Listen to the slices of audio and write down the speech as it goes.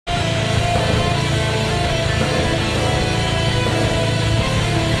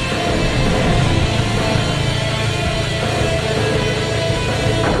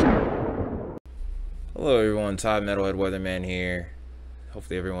Hello everyone, Todd Metalhead Weatherman here.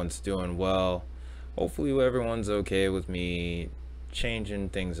 Hopefully everyone's doing well. Hopefully everyone's okay with me changing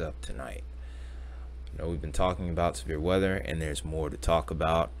things up tonight. I know we've been talking about severe weather and there's more to talk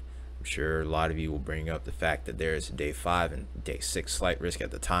about. I'm sure a lot of you will bring up the fact that there is day 5 and day 6 slight risk at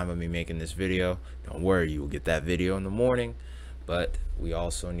the time of me making this video. Don't worry, you will get that video in the morning. But we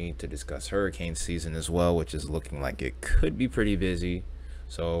also need to discuss hurricane season as well, which is looking like it could be pretty busy.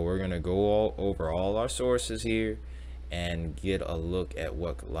 So we're going to go over all our sources here and get a look at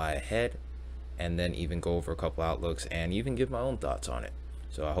what could lie ahead, and then even go over a couple outlooks and even give my own thoughts on it.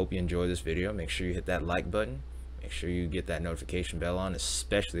 So I hope you enjoy this video. Make sure you hit that like button. Make sure you get that notification bell on,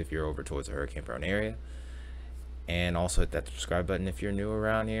 especially if you're over towards a hurricane prone area. And also hit that subscribe button if you're new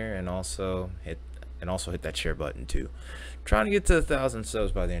around here, and also hit that share button too. Trying to get to 1,000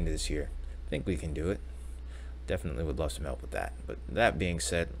 subs by the end of this year. Think we can do it. Definitely would love some help with that. But that being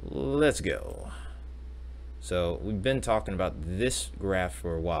said, let's go. So we've been talking about this graph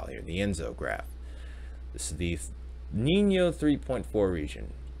for a while here, the ENSO graph. This is the Nino 3.4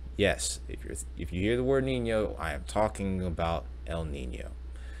 region. Yes, if you hear the word Nino, I am talking about El Nino.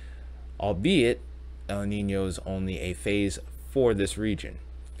 Albeit El Nino is only a phase for this region.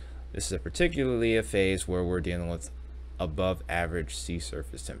 This is particularly a phase where we're dealing with above average sea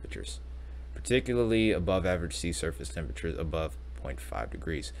surface temperatures. Particularly above average sea surface temperatures above 0.5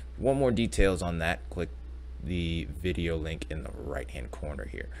 degrees. If you want more details on that, click the video link in the right hand corner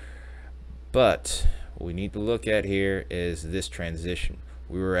here. But what we need to look at here is this transition.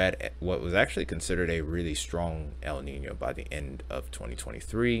 We were at what was actually considered a really strong El Nino by the end of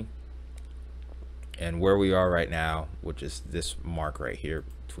 2023, and where we are right now, which is this mark right here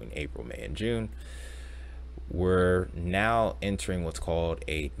between April, May, and June, we're now entering what's called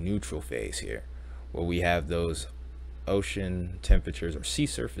a neutral phase here, where we have those ocean temperatures, or sea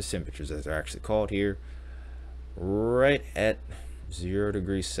surface temperatures as they're actually called here, right at 0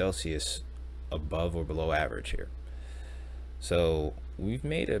 degrees Celsius above or below average here. So we've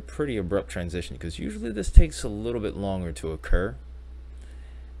made a pretty abrupt transition, because usually this takes a little bit longer to occur,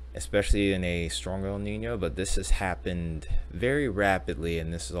 especially in a strong El Nino, but this has happened very rapidly,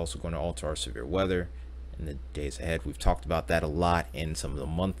 and this is also going to alter our severe weather in the days ahead. We've talked about that a lot in some of the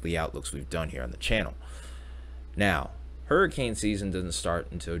monthly outlooks we've done here on the channel. Now, hurricane season doesn't start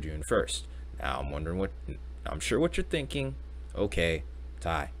until June 1st. Now, I'm sure what you're thinking, okay,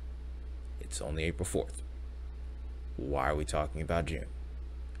 Ty, it's only April 4th. Why are we talking about June?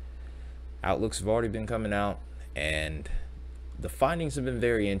 Outlooks have already been coming out, and the findings have been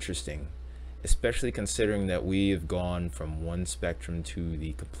very interesting, especially considering that we have gone from one spectrum to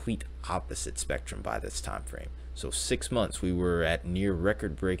the complete opposite spectrum by this time frame. So 6 months we were at near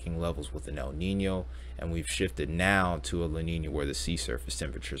record-breaking levels with an El Nino, and we've shifted now to a La Nina where the sea surface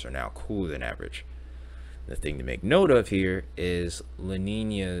temperatures are now cooler than average. The thing to make note of here is La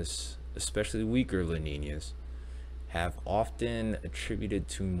Ninas, especially weaker La Ninas, have often attributed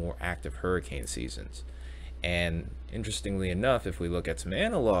to more active hurricane seasons. And interestingly enough, if we look at some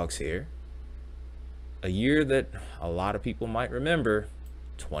analogs here, a year that a lot of people might remember,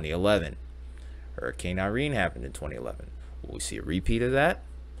 2011. Hurricane Irene happened in 2011. Will we see a repeat of that?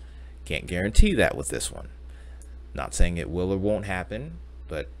 Can't guarantee that with this one. Not saying it will or won't happen,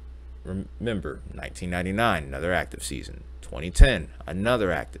 but remember, 1999, another active season. 2010,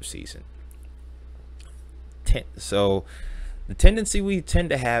 another active season. So the tendency we tend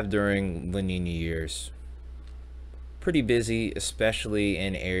to have during La Nina years, pretty busy, especially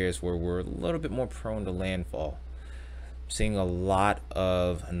in areas where we're a little bit more prone to landfall. Seeing a lot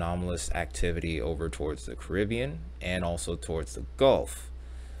of anomalous activity over towards the Caribbean and also towards the Gulf.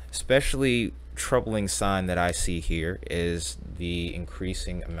 Especially troubling sign that I see here is the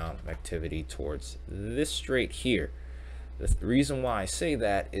increasing amount of activity towards this strait here. The reason why I say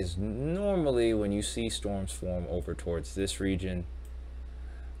that is normally when you see storms form over towards this region,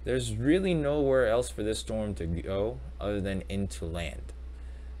 there's really nowhere else for this storm to go other than into land.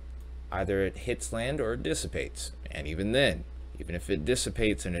 Either it hits land or it dissipates. And even then, even if it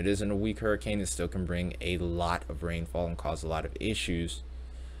dissipates and it isn't a weak hurricane, it still can bring a lot of rainfall and cause a lot of issues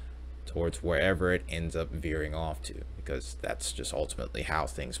towards wherever it ends up veering off to, because that's just ultimately how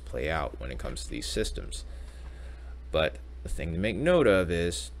things play out when it comes to these systems. But the thing to make note of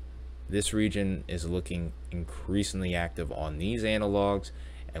is this region is looking increasingly active on these analogs,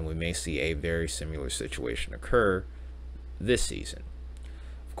 and we may see a very similar situation occur this season.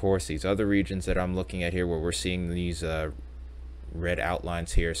 Of course, these other regions that I'm looking at here, where we're seeing these red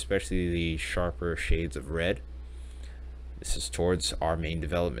outlines here, especially the sharper shades of red, this is towards our main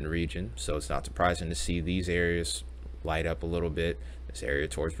development region, so it's not surprising to see these areas light up a little bit. This area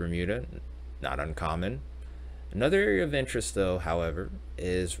towards Bermuda, not uncommon. Another area of interest, though, however,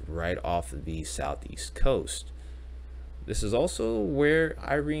 is right off of the southeast coast. This is also where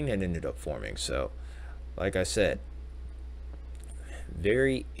Irene had ended up forming. So, like I said,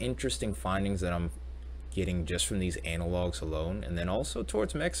 very interesting findings that I'm getting just from these analogs alone. And then also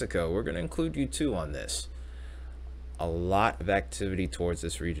towards Mexico, we're going to include you too on this. A lot of activity towards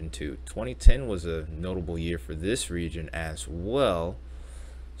this region too. 2010 was a notable year for this region as well.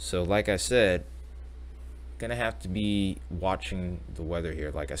 So like I said, gonna have to be watching the weather here.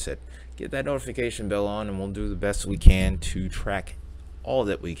 Like I said, get that notification bell on and we'll do the best we can to track all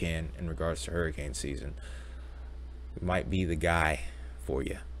that we can in regards to hurricane season. We might be the guy for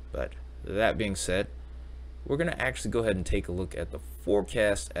you. But that being said, we're going to actually go ahead and take a look at the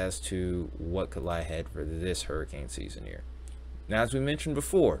forecast as to what could lie ahead for this hurricane season here. Now, as we mentioned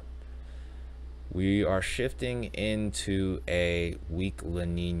before, we are shifting into a weak La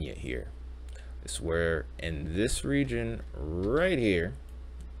Nina here. This is where in this region right here,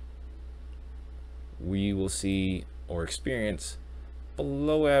 we will see or experience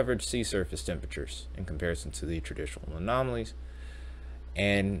below average sea surface temperatures in comparison to the traditional anomalies.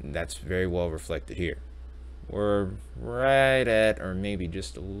 And that's very well reflected here. We're right at, or maybe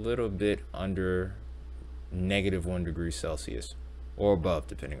just a little bit under -1 degree Celsius or above,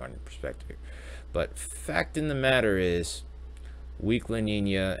 depending on your perspective. But fact in the matter is weak La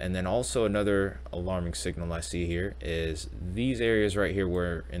Nina, and then also another alarming signal I see here is these areas right here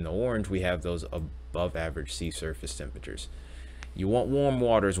where in the orange we have those above average sea surface temperatures. You want warm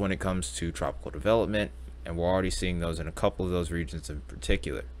waters when it comes to tropical development, and we're already seeing those in a couple of those regions in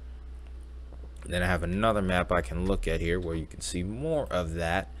particular. Then I have another map I can look at here where you can see more of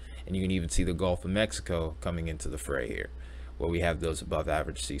that, and you can even see the Gulf of Mexico coming into the fray here, where we have those above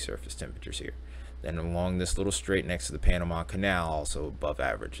average sea surface temperatures here. Then along this little strait next to the Panama Canal, also above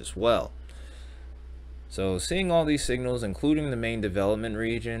average as well. So seeing all these signals, including the main development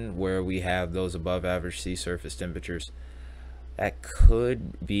region where we have those above average sea surface temperatures, that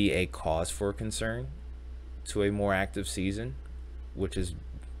could be a cause for concern to a more active season, which is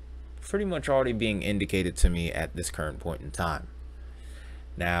pretty much already being indicated to me at this current point in time.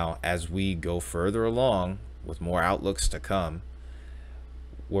 Now, as we go further along with more outlooks to come,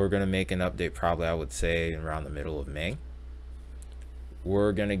 we're going to make an update probably, I would say, around the middle of May.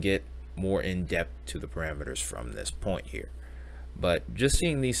 We're going to get more in depth to the parameters from this point here. But just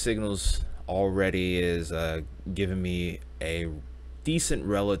seeing these signals already is giving me a decent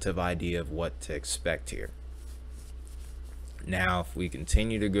relative idea of what to expect here. Now, if we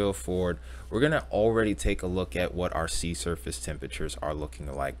continue to go forward, we're going to already take a look at what our sea surface temperatures are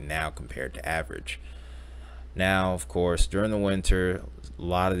looking like now compared to average. Now, of course, during the winter, a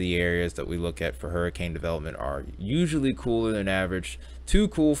lot of the areas that we look at for hurricane development are usually cooler than average. Too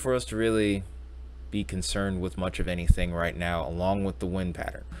cool for us to really be concerned with much of anything right now, along with the wind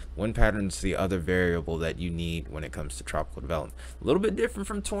pattern. Wind pattern is the other variable that you need when it comes to tropical development. A little bit different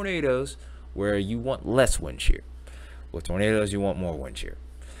from tornadoes, where you want less wind shear. With tornadoes, you want more wind shear.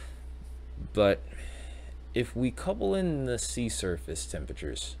 But if we couple in the sea surface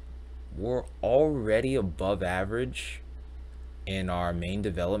temperatures, we're already above average in our main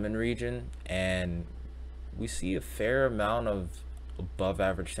development region, and we see a fair amount of above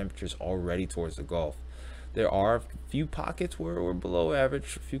average temperatures already towards the Gulf. There are a few pockets where we're below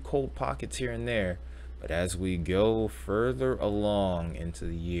average, a few cold pockets here and there, but as we go further along into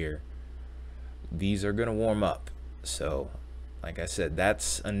the year, these are going to warm up. So like I said,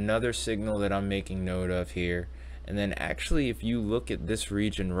 that's another signal that I'm making note of here. And then actually, if you look at this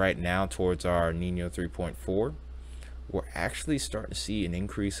region right now towards our Nino 3.4, we're actually starting to see an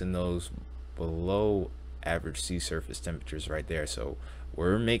increase in those below average sea surface temperatures right there. So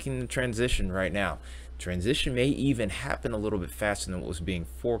we're making the transition right now. Transition may even happen a little bit faster than what was being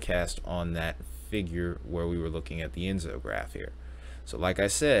forecast on that figure where we were looking at the Enzo graph here. So like I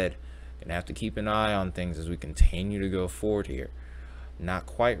said, gonna have to keep an eye on things as we continue to go forward here. Not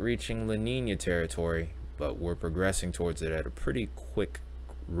quite reaching La Nina territory, but we're progressing towards it at a pretty quick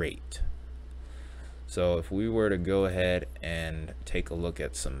rate. So if we were to go ahead and take a look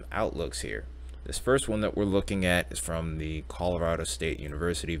at some outlooks here, this first one that we're looking at is from the Colorado State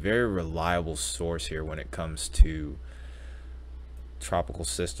University. Very reliable source here when it comes to tropical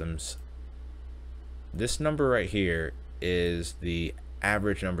systems. This number right here is the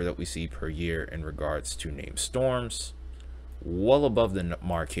average number that we see per year in regards to named storms. Well above the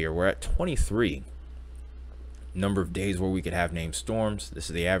mark here. We're at 23 number of days where we could have named storms. This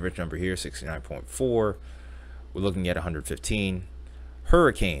is the average number here, 69.4. We're looking at 115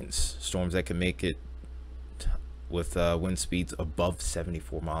 hurricanes, storms that can make it with wind speeds above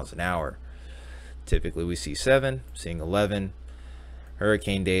 74 miles an hour. typically we see 7, seeing 11.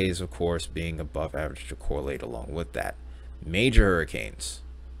 Hurricane days, of course, being above average to correlate along with that. Major hurricanes,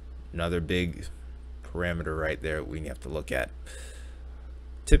 another big parameter right there we have to look at.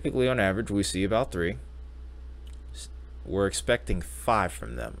 Typically, on average, we see about 3. We're expecting 5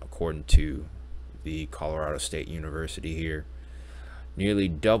 from them, according to the Colorado State University here. Nearly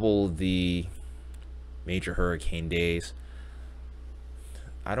double the major hurricane days.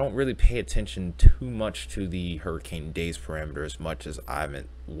 I don't really pay attention too much to the hurricane days parameter as much as I've been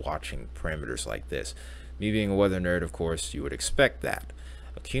watching parameters like this. Me being a weather nerd, of course, you would expect that.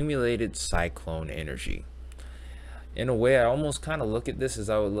 Accumulated cyclone energy. In a way, I almost kind of look at this as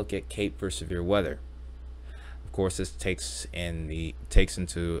I would look at Cape for severe weather. Of course, this takes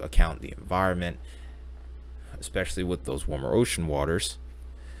into account the environment, especially with those warmer ocean waters.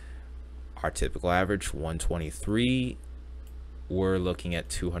 Our typical average 123. We're looking at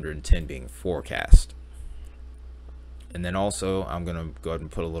 210 being forecast. And then also, I'm going to go ahead and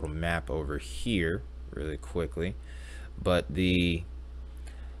put a little map over here really quickly. But the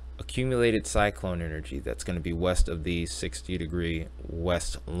accumulated cyclone energy that's going to be west of the 60-degree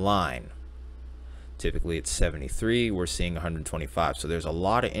west line, typically it's 73. We're seeing 125. So there's a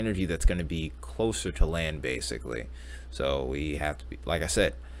lot of energy that's going to be closer to land, basically. So we have to be, like I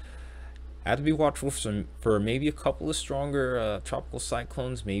said, have to be watchful for maybe a couple of stronger tropical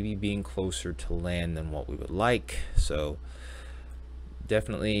cyclones maybe being closer to land than what we would like. So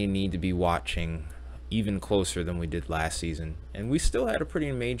definitely need to be watching even closer than we did last season. And we still had a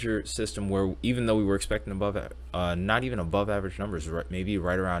pretty major system where, even though we were expecting above, not even above average numbers, maybe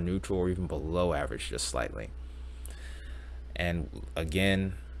right around neutral or even below average, just slightly. And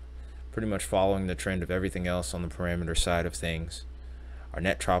again, pretty much following the trend of everything else on the parameter side of things. Our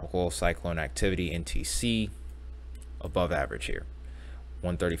net tropical cyclone activity, NTC, above average here.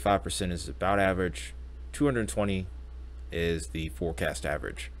 135% is about average. 220 is the forecast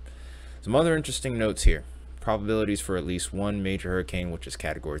average. Some other interesting notes here. Probabilities for at least one major hurricane, which is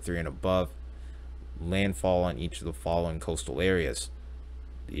category 3 and above. Landfall on each of the following coastal areas.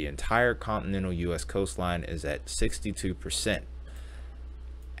 The entire continental U.S. coastline is at 62%.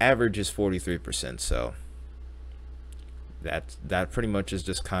 Average is 43%, so that pretty much is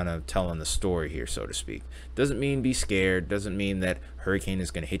just kind of telling the story here, so to speak. Doesn't mean be scared, doesn't mean that hurricane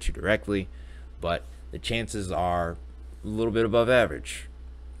is going to hit you directly, but the chances are a little bit above average.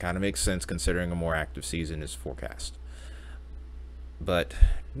 Kind of makes sense considering a more active season is forecast. But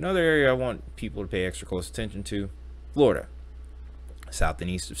another area I want people to pay extra close attention to, Florida, south and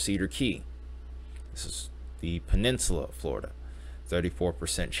east of Cedar Key. This is the peninsula of Florida.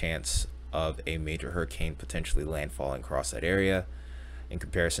 34% chance of a major hurricane potentially landfalling across that area in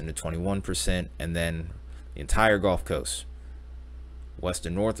comparison to 21%. And then the entire Gulf Coast, west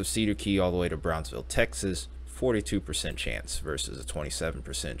and north of Cedar Key all the way to Brownsville, Texas, 42% chance versus a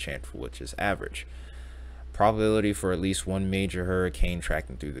 27% chance, which is average. Probability for at least one major hurricane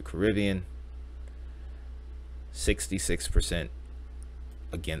tracking through the Caribbean, 66%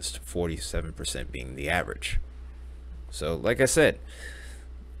 against 47% being the average. So like I said,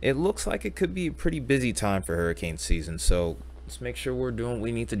 it looks like it could be a pretty busy time for hurricane season. So let's make sure we're doing what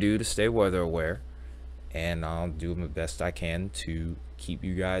we need to do to stay weather aware. And I'll do my best I can to keep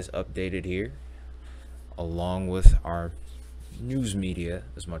you guys updated here, along with our news media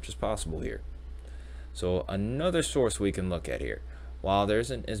as much as possible here. So another source we can look at here, while there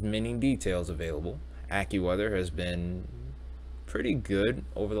isn't as many details available, AccuWeather has been pretty good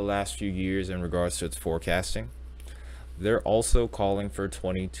over the last few years in regards to its forecasting. They're also calling for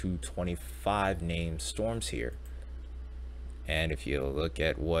 20 to 25 named storms here. And if you look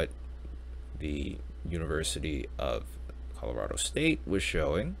at what the University of Colorado State was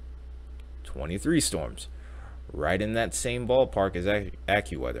showing, 23 storms, right in that same ballpark as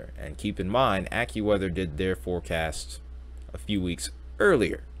AccuWeather. And keep in mind, AccuWeather did their forecast a few weeks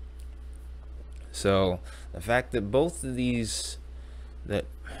earlier. So the fact that both of these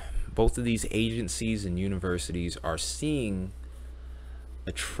agencies and universities are seeing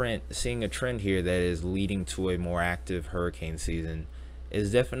a trend here that is leading to a more active hurricane season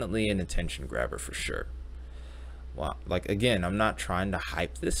is definitely an attention grabber for sure. Well, like again, I'm not trying to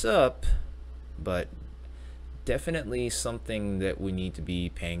hype this up, but definitely something that we need to be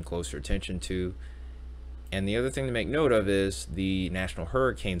paying closer attention to. And the other thing to make note of is the National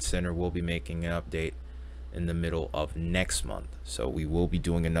Hurricane Center will be making an update in the middle of next month. So we will be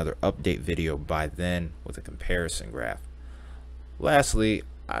doing another update video by then with a comparison graph. Lastly,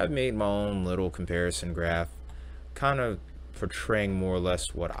 I've made my own little comparison graph, kind of portraying more or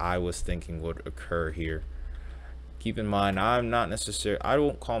less what I was thinking would occur here. keep in mind, I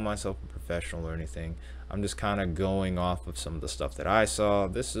won't call myself a professional or anything. I'm just kind of going off of some of the stuff that I saw.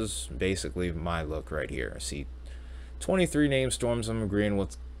 This is basically my look right here. I see 23 named storms. I'm agreeing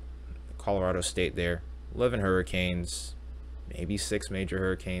with Colorado State there. 11 hurricanes, maybe 6 major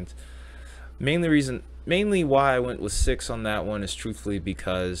hurricanes. Mainly why I went with 6 on that one is truthfully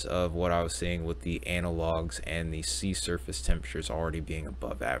because of what I was seeing with the analogs and the sea surface temperatures already being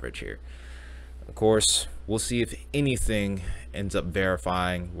above average here. Of course, we'll see if anything ends up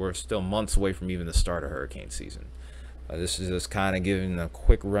verifying. We're still months away from even the start of hurricane season. This is just kind of giving a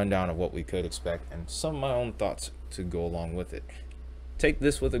quick rundown of what we could expect and some of my own thoughts to go along with it. Take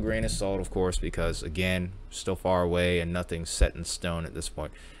this with a grain of salt, of course, because again, still far away and nothing's set in stone at this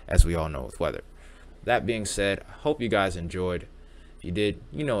point, as we all know with weather. That being said, I hope you guys enjoyed. If you did,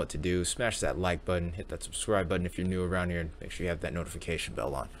 you know what to do. Smash that like button, hit that subscribe button if you're new around here, and make sure you have that notification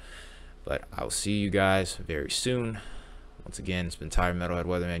bell on. But I will see you guys very soon. Once again, it's been Tyler Metalhead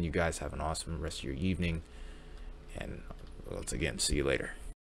Weatherman. You guys have an awesome rest of your evening. And once again, see you later.